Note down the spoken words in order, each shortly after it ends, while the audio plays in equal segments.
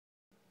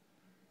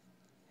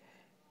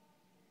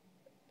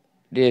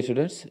Dear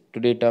students,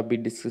 today topic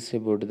discuss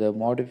about the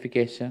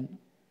modification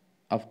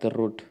of the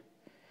root.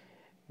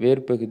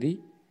 வேர் பகுதி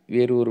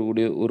வேறு ஒரு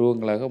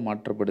உருவங்களாக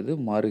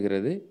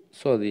மாறுகிறது.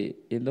 ஸோ அது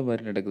எந்த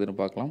மாதிரி நடக்குதுன்னு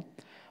பார்க்கலாம்.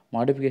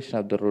 Modification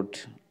of the root.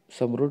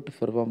 Some root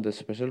perform the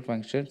special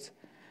functions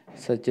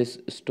such as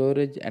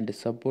storage and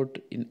support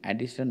in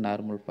addition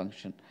normal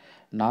function.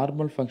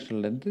 Normal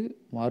ஃபங்க்ஷன்லேருந்து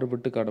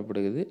மாறுபட்டு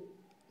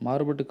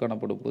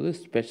காணப்படும் போது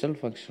ஸ்பெஷல்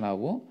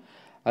ஃபங்க்ஷனாகவும்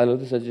அதில்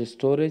வந்து சச்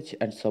ஸ்டோரேஜ்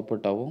அண்ட்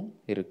சப்போர்ட்டாகவும்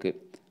இருக்குது.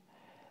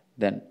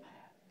 Then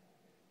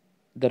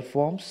their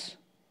forms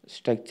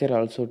structure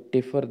also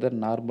differ the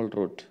normal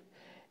root.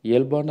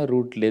 இயல்பான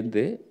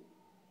ரூட்லேருந்து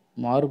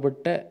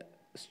மாறுபட்ட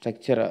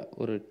ஸ்ட்ரக்சராக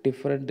ஒரு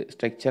different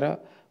ஸ்ட்ரக்சராக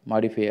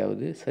modify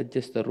ஆகுது.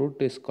 Suggest the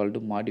root is called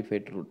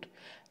modified root.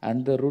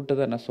 அந்த ரூட்டை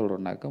தான் என்ன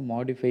சொல்கிறோன்னாக்கா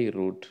மாடிஃபை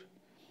ரூட்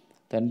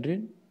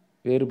தன்றின்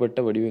வேறுபட்ட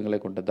வடிவங்களை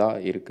கொண்டதாக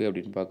இருக்குது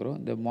அப்படின்னு பார்க்குறோம்.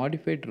 இந்த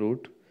modified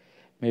root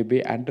maybe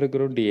under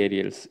ground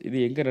Ariel's. இது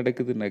எங்கே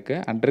நடக்குதுனாக்கா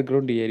அண்டர்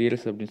கிரவுண்ட்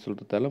ஏரியல்ஸ் அப்படின்னு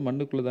சொல்கிறதால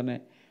மண்ணுக்குள்ளே தானே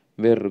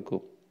வேர்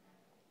இருக்கும்.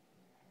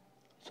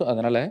 ஸோ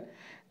அதனால்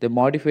த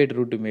modified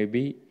root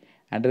maybe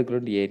under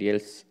ground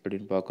Ariel's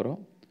அப்படின்னு பார்க்குறோம்.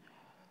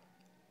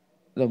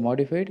 த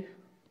modified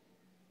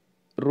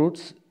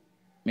roots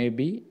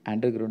maybe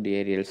under ground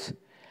Ariel's.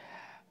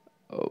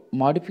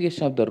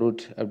 Modification of the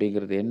root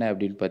அப்படிங்கிறது என்ன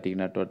அப்படின்னு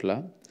பார்த்தீங்கன்னா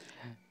டோட்டலாக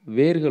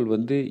வேர்கள்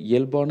வந்து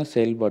இயல்பான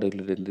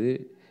செயல்பாடுகளிலிருந்து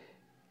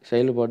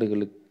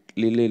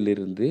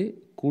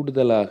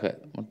கூடுதலாக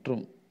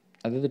மற்றும்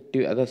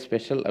அதாவது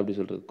ஸ்பெஷல் அப்படி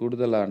சொல்கிறது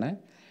கூடுதலான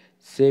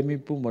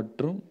சேமிப்பு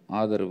மற்றும்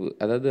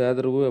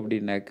ஆதரவு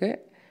அப்படின்னாக்க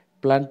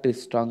பிளான்ட்டு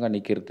ஸ்ட்ராங்காக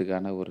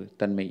நிற்கிறதுக்கான ஒரு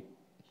தன்மை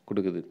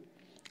கொடுக்குது.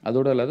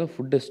 அதோடு இல்லாத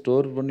ஃபுட்டை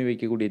ஸ்டோர் பண்ணி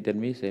வைக்கக்கூடிய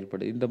தன்மையை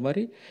செயல்படுது. இந்த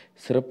மாதிரி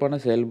சிறப்பான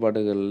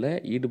செயல்பாடுகளில்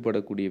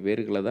ஈடுபடக்கூடிய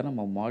வேர்களை தான்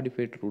நம்ம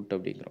மாடிஃபைட் ரூட்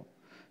அப்படிங்கிறோம்.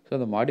 ஸோ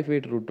அந்த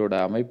மாடிஃபைட் ரூட்டோட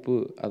அமைப்பு,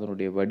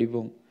 அதனுடைய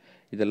வடிவம்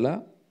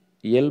இதெல்லாம்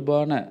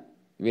இயல்பான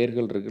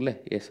வேர்கள் இருக்குல்ல,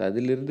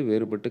 அதிலிருந்து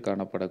வேறுபட்டு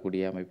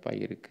காணப்படக்கூடிய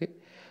அமைப்பாக இருக்குது.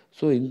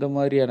 ஸோ இந்த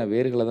மாதிரியான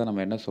வேர்களை தான்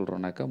நம்ம என்ன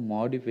சொல்கிறோம்னாக்கா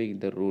மாடிஃபைங்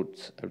த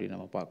ரூட்ஸ் அப்படின்னு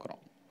நம்ம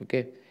பார்க்குறோம். ஓகே,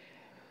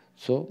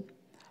 ஸோ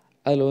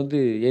அதில் வந்து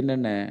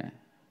என்னென்ன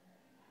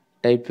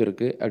டைப்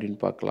இருக்குது அப்படின்னு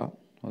பார்க்கலாம்.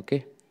 Okay,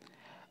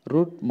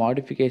 root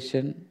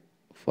modification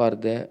for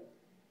the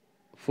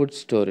food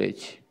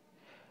storage.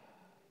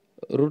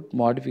 root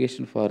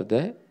modification for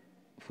the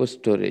food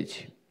storage.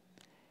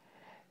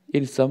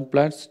 In some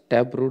plants,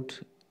 taproot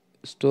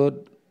stored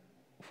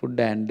food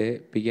and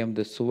became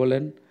the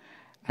swollen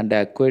and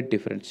acquired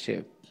different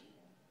shape.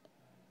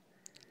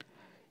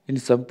 In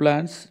some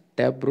plants,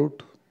 taproot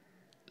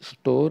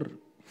store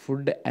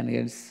food and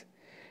hence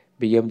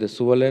became the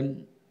swollen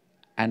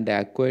and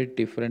acquired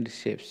different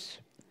shapes.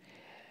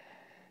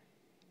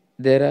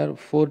 There are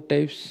 4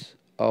 types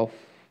of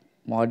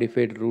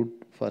modified root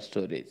for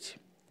storage.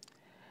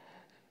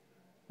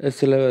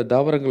 சில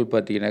தாவரங்கள்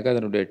பார்த்தீங்கன்னாக்கா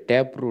அதனுடைய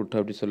tape root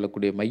அப்படி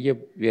சொல்லக்கூடிய மைய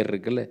வேர்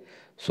இருக்குல்ல,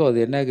 so அது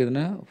என்ன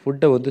ஆகுதுன்னா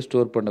ஃபுட்டை வந்து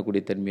ஸ்டோர்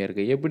பண்ணக்கூடிய தன்மையாக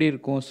இருக்குது. எப்படி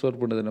இருக்கும் ஸ்டோர்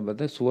பண்ணுறதுன்னு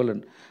பார்த்தா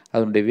சுவலன்,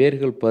 அதனுடைய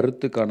வேர்கள்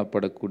பருத்து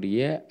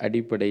காணப்படக்கூடிய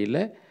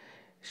அடிப்படையில்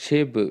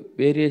ஷேப்பு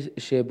வேரியஸ்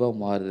ஷேப்பாக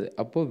மாறுது.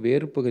 அப்போது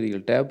வேறு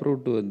பகுதிகள் டேப்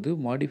ரூட்டு வந்து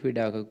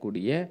மாடிஃபைட்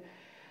ஆகக்கூடிய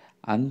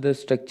அந்த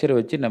ஸ்ட்ரக்சரை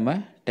வச்சு நம்ம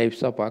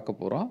டைப்ஸாக பார்க்க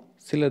போகிறோம்.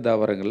 சில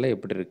தாவரங்களில்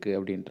எப்படி இருக்குது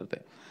அப்படின்றது.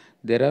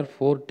 There are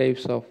 4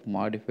 types of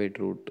modified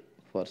root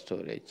for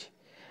storage.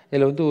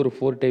 இதில் வந்து ஒரு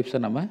 4 டைப்ஸை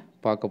நம்ம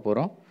பார்க்க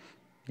போகிறோம்.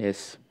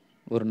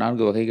 ஒரு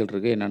 4 வகைகள்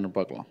இருக்குது, என்னென்னு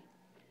பார்க்கலாம்.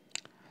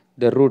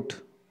 த root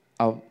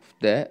of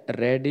the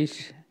radish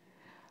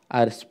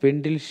R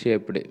ஸ்பெண்டில்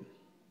shaped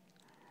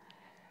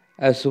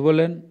a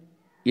சுவலன்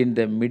in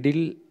the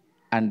middle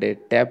and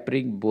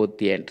tapering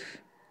both end.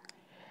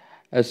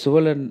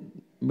 சுவலன்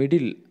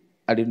middle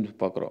அப்படின்னு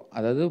பார்க்குறோம்.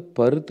 அதாவது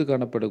பருத்து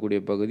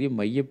காணப்படக்கூடிய பகுதி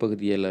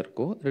மையப்பகுதியில்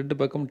இருக்கும்,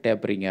 2 பக்கம்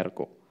டேப்பரிங்காக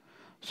இருக்கும்.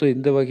 ஸோ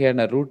இந்த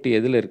வகையான ரூட்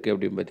எதில் இருக்குது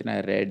அப்படின்னு பார்த்தீங்கன்னா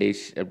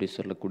ரேடிஷ் அப்படி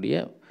சொல்லக்கூடிய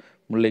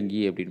முள்ளங்கி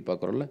அப்படின்னு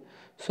பார்க்குறோம்ல,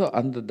 ஸோ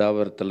அந்த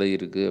தாவரத்தில்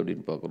இருக்குது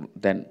அப்படின்னு பார்க்குறோம்.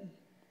 தென்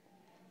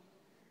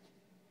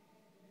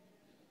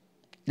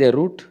த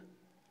root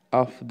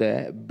of the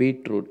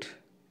beetroot,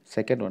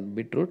 second one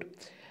beetroot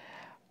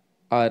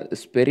R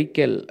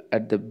spherical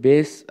at the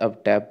base of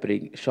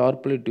tapering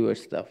sharply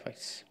towards the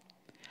affects.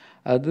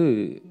 அது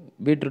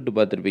பீட்ரூட்டு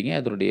பார்த்துருப்பீங்க,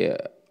 அதனுடைய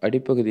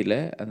அடிப்பகுதியில்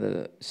அந்த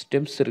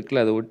ஸ்டெம்ஸ்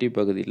இருக்குல்ல, அதை ஒட்டி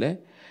பகுதியில்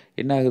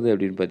என்ன ஆகுது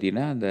அப்படின்னு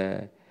பார்த்தீங்கன்னா அந்த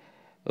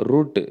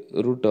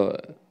ரூட்டை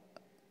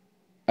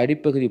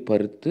அடிப்பகுதி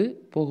பருத்து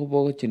போக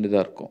போக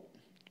சின்னதாக இருக்கும்.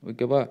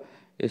 ஓகேவா?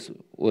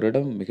 ஒரு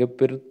இடம் மிக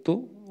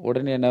பெருத்தும்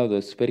உடனே என்ன ஆகுது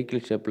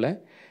ஸ்பெரிக்கல் ஷேப்பில்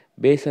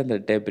பேஸ் அந்த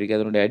டேப்பரிங்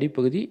அதனுடைய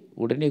அடிப்பகுதி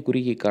உடனே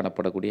குறுகி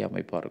காணப்படக்கூடிய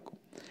அமைப்பாக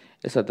இருக்கும்.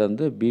 அது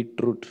வந்து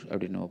பீட்ரூட்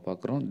அப்படின்னு நம்ம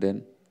பார்க்குறோம்.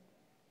 தென்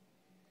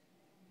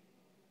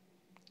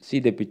see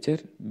the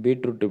picture,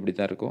 பீட்ரூட் இப்படி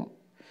தான் இருக்கும்,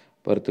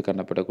 பருத்து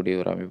காணப்படக்கூடிய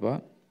ஒரு அமைப்பாக.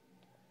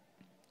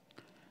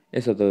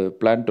 அது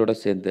பிளான்ட்டோட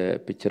சேர்ந்த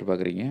பிக்சர்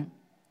பார்க்குறீங்க.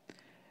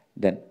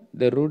 தென்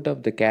த root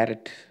of the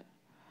carrot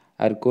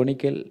R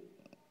conical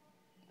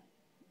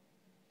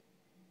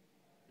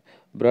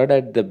broad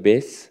at the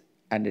base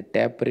and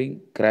tapering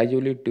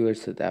gradually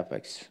towards the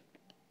apex.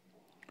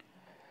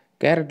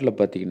 கேரட்டில்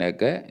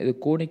பார்த்தீங்கன்னாக்க இது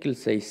கோனிக்கல்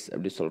சைஸ்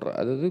அப்படி சொல்கிறோம்.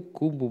 அதாவது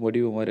கூம்பு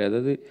வடிவம் மாதிரி,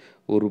 அதாவது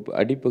ஒரு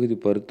அடிப்பகுதி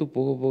பருத்து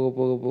போக போக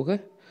போக போக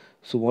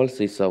ஸ்மால்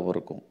சைஸாகவும்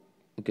இருக்கும்.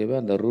 ஓகேவா?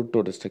 அந்த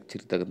ரூட்டோட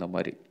ஸ்ட்ரக்சர் தகுந்த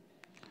மாதிரி.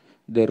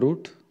 த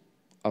root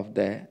of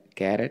the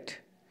carrot,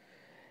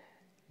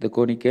 the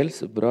கோனிக்கல்ஸ்,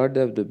 broad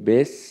of the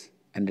base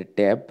and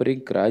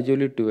tapering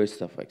gradually towards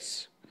the apex.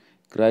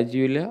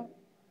 கிராஜுவலாக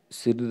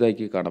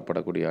சிறிதாக்கி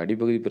காணப்படக்கூடிய,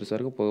 அடிப்பகுதி பெருசாக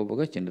இருக்கும், போக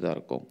போக சின்னதாக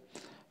இருக்கும்.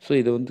 ஸோ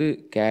இதை வந்து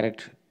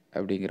கேரட்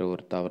அப்படிங்கிற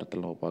ஒரு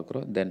தாவரத்தில் நம்ம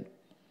பார்க்குறோம். தென்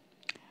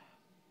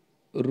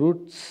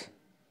roots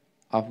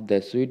of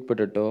the sweet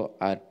potato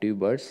R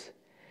tubers,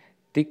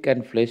 thick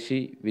and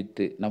fleshy with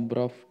number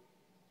of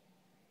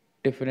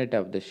definite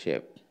of the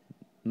shape.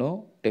 No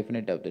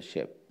definite of the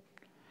shape.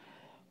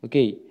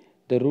 Okay,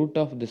 the root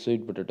of the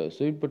sweet potato.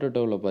 Sweet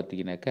பொட்டேட்டோவில்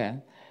பார்த்தீங்கன்னாக்கா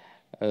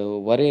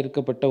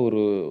வரையறுக்கப்பட்ட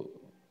ஒரு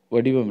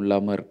வடிவம்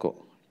இல்லாமல் இருக்கும்.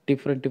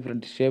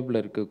 டிஃப்ரெண்ட்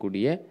ஷேப்பில்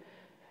இருக்கக்கூடிய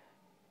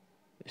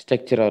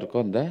ஸ்ட்ரக்சராக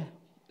இருக்கும் அந்த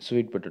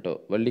ஸ்வீட் பொட்டேட்டோ,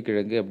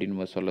 வள்ளிக்கிழங்கு அப்படின்னு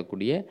நம்ம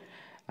சொல்லக்கூடிய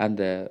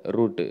அந்த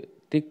route.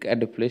 Thick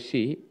and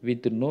ஃப்ளெஷி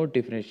with no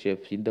different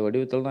shapes. இந்த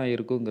வடிவத்தில் தான்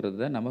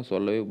இருக்குங்கிறத நம்ம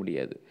சொல்லவே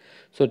முடியாது.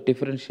 ஸோ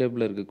டிஃப்ரெண்ட்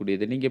ஷேப்பில்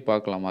இருக்கக்கூடியது நீங்கள்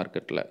பார்க்கலாம்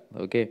மார்க்கெட்டில்.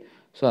 ஓகே,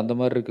 ஸோ அந்த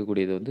மாதிரி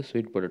இருக்கக்கூடியது வந்து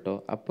ஸ்வீட் பொட்டேட்டோ.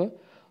 அப்போ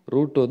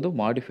ரூட் வந்து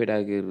மாடிஃபைட்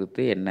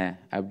ஆகிருக்கிறது என்ன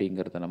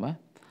அப்படிங்கிறத நம்ம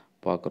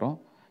பார்க்குறோம்.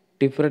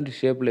 டிஃப்ரெண்ட்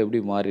ஷேப்பில் எப்படி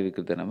மாறி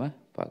இருக்கிறத நம்ம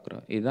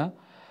பார்க்குறோம். இதுதான்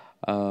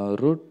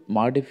root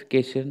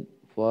modification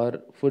for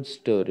food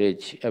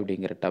storage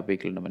அப்படிங்கிற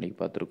டாப்பிக்கில் நம்ம இன்றைக்கி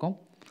பார்த்துருக்கோம்.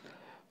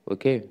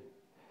 ஓகே,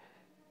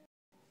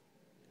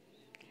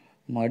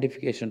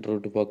 மாடிஃபிகேஷன்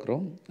ரூட்டு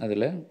பார்க்குறோம்.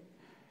 அதில்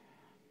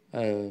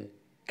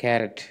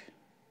கேரட்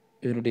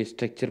இதனுடைய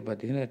ஸ்ட்ரக்சர்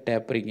பார்த்திங்கன்னா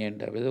டேப்பரிங்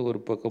எண்ட், அதாவது ஒரு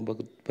பக்கம்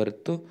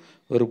பருத்தும்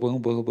ஒரு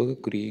பக்கம் போக போக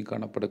குறுகியும்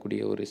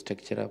காணப்படக்கூடிய ஒரு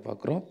ஸ்ட்ரக்சராக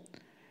பார்க்குறோம்.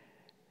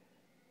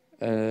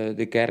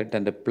 இது கேரட்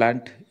அந்த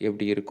பிளான்ட்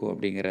எப்படி இருக்கும்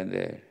அப்படிங்கிற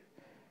அந்த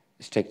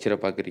ஸ்ட்ரக்சரை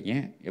பார்க்குறீங்க,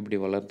 எப்படி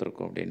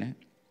வளர்ந்துருக்கும் அப்படின்னு.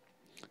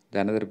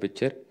 இது அனதர்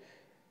பிக்சர்.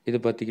 இது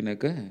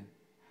பார்த்திங்கனாக்கா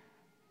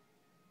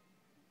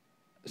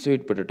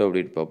ஸ்வீட் பொட்டேட்டோ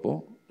அப்படின்னு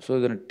பார்ப்போம். ஸோ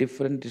இதோட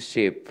டிஃப்ரெண்ட்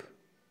ஷேப்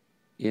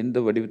எந்த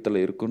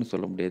வடிவத்தில் இருக்குன்னு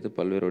சொல்ல முடியாது,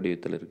 பல்வேறு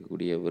வடிவத்தில்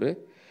இருக்கக்கூடிய ஒரு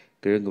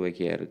கிழங்கு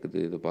வகையாக இருக்குது.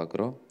 இது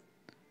பார்க்குறோம்.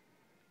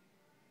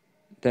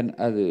 தென்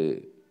அது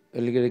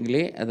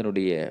வெள்ளிக்கிழங்குலே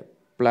அதனுடைய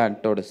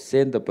பிளான்ட்டோட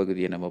சேர்ந்த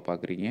பகுதியை நம்ம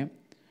பார்க்குறீங்க.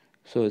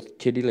 ஸோ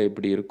செடியில்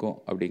எப்படி இருக்கும்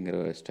அப்படிங்கிற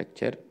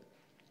ஸ்ட்ரக்சர்.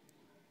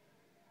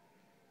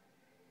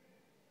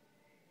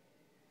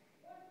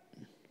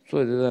 ஸோ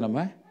இதுதான்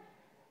நம்ம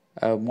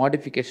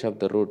modification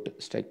of the root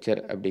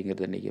structure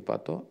அப்படிங்கிறத இன்றைக்கி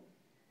பார்த்தோம்.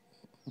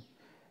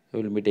 We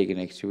will meet again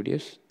next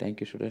videos. Thank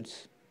you, students.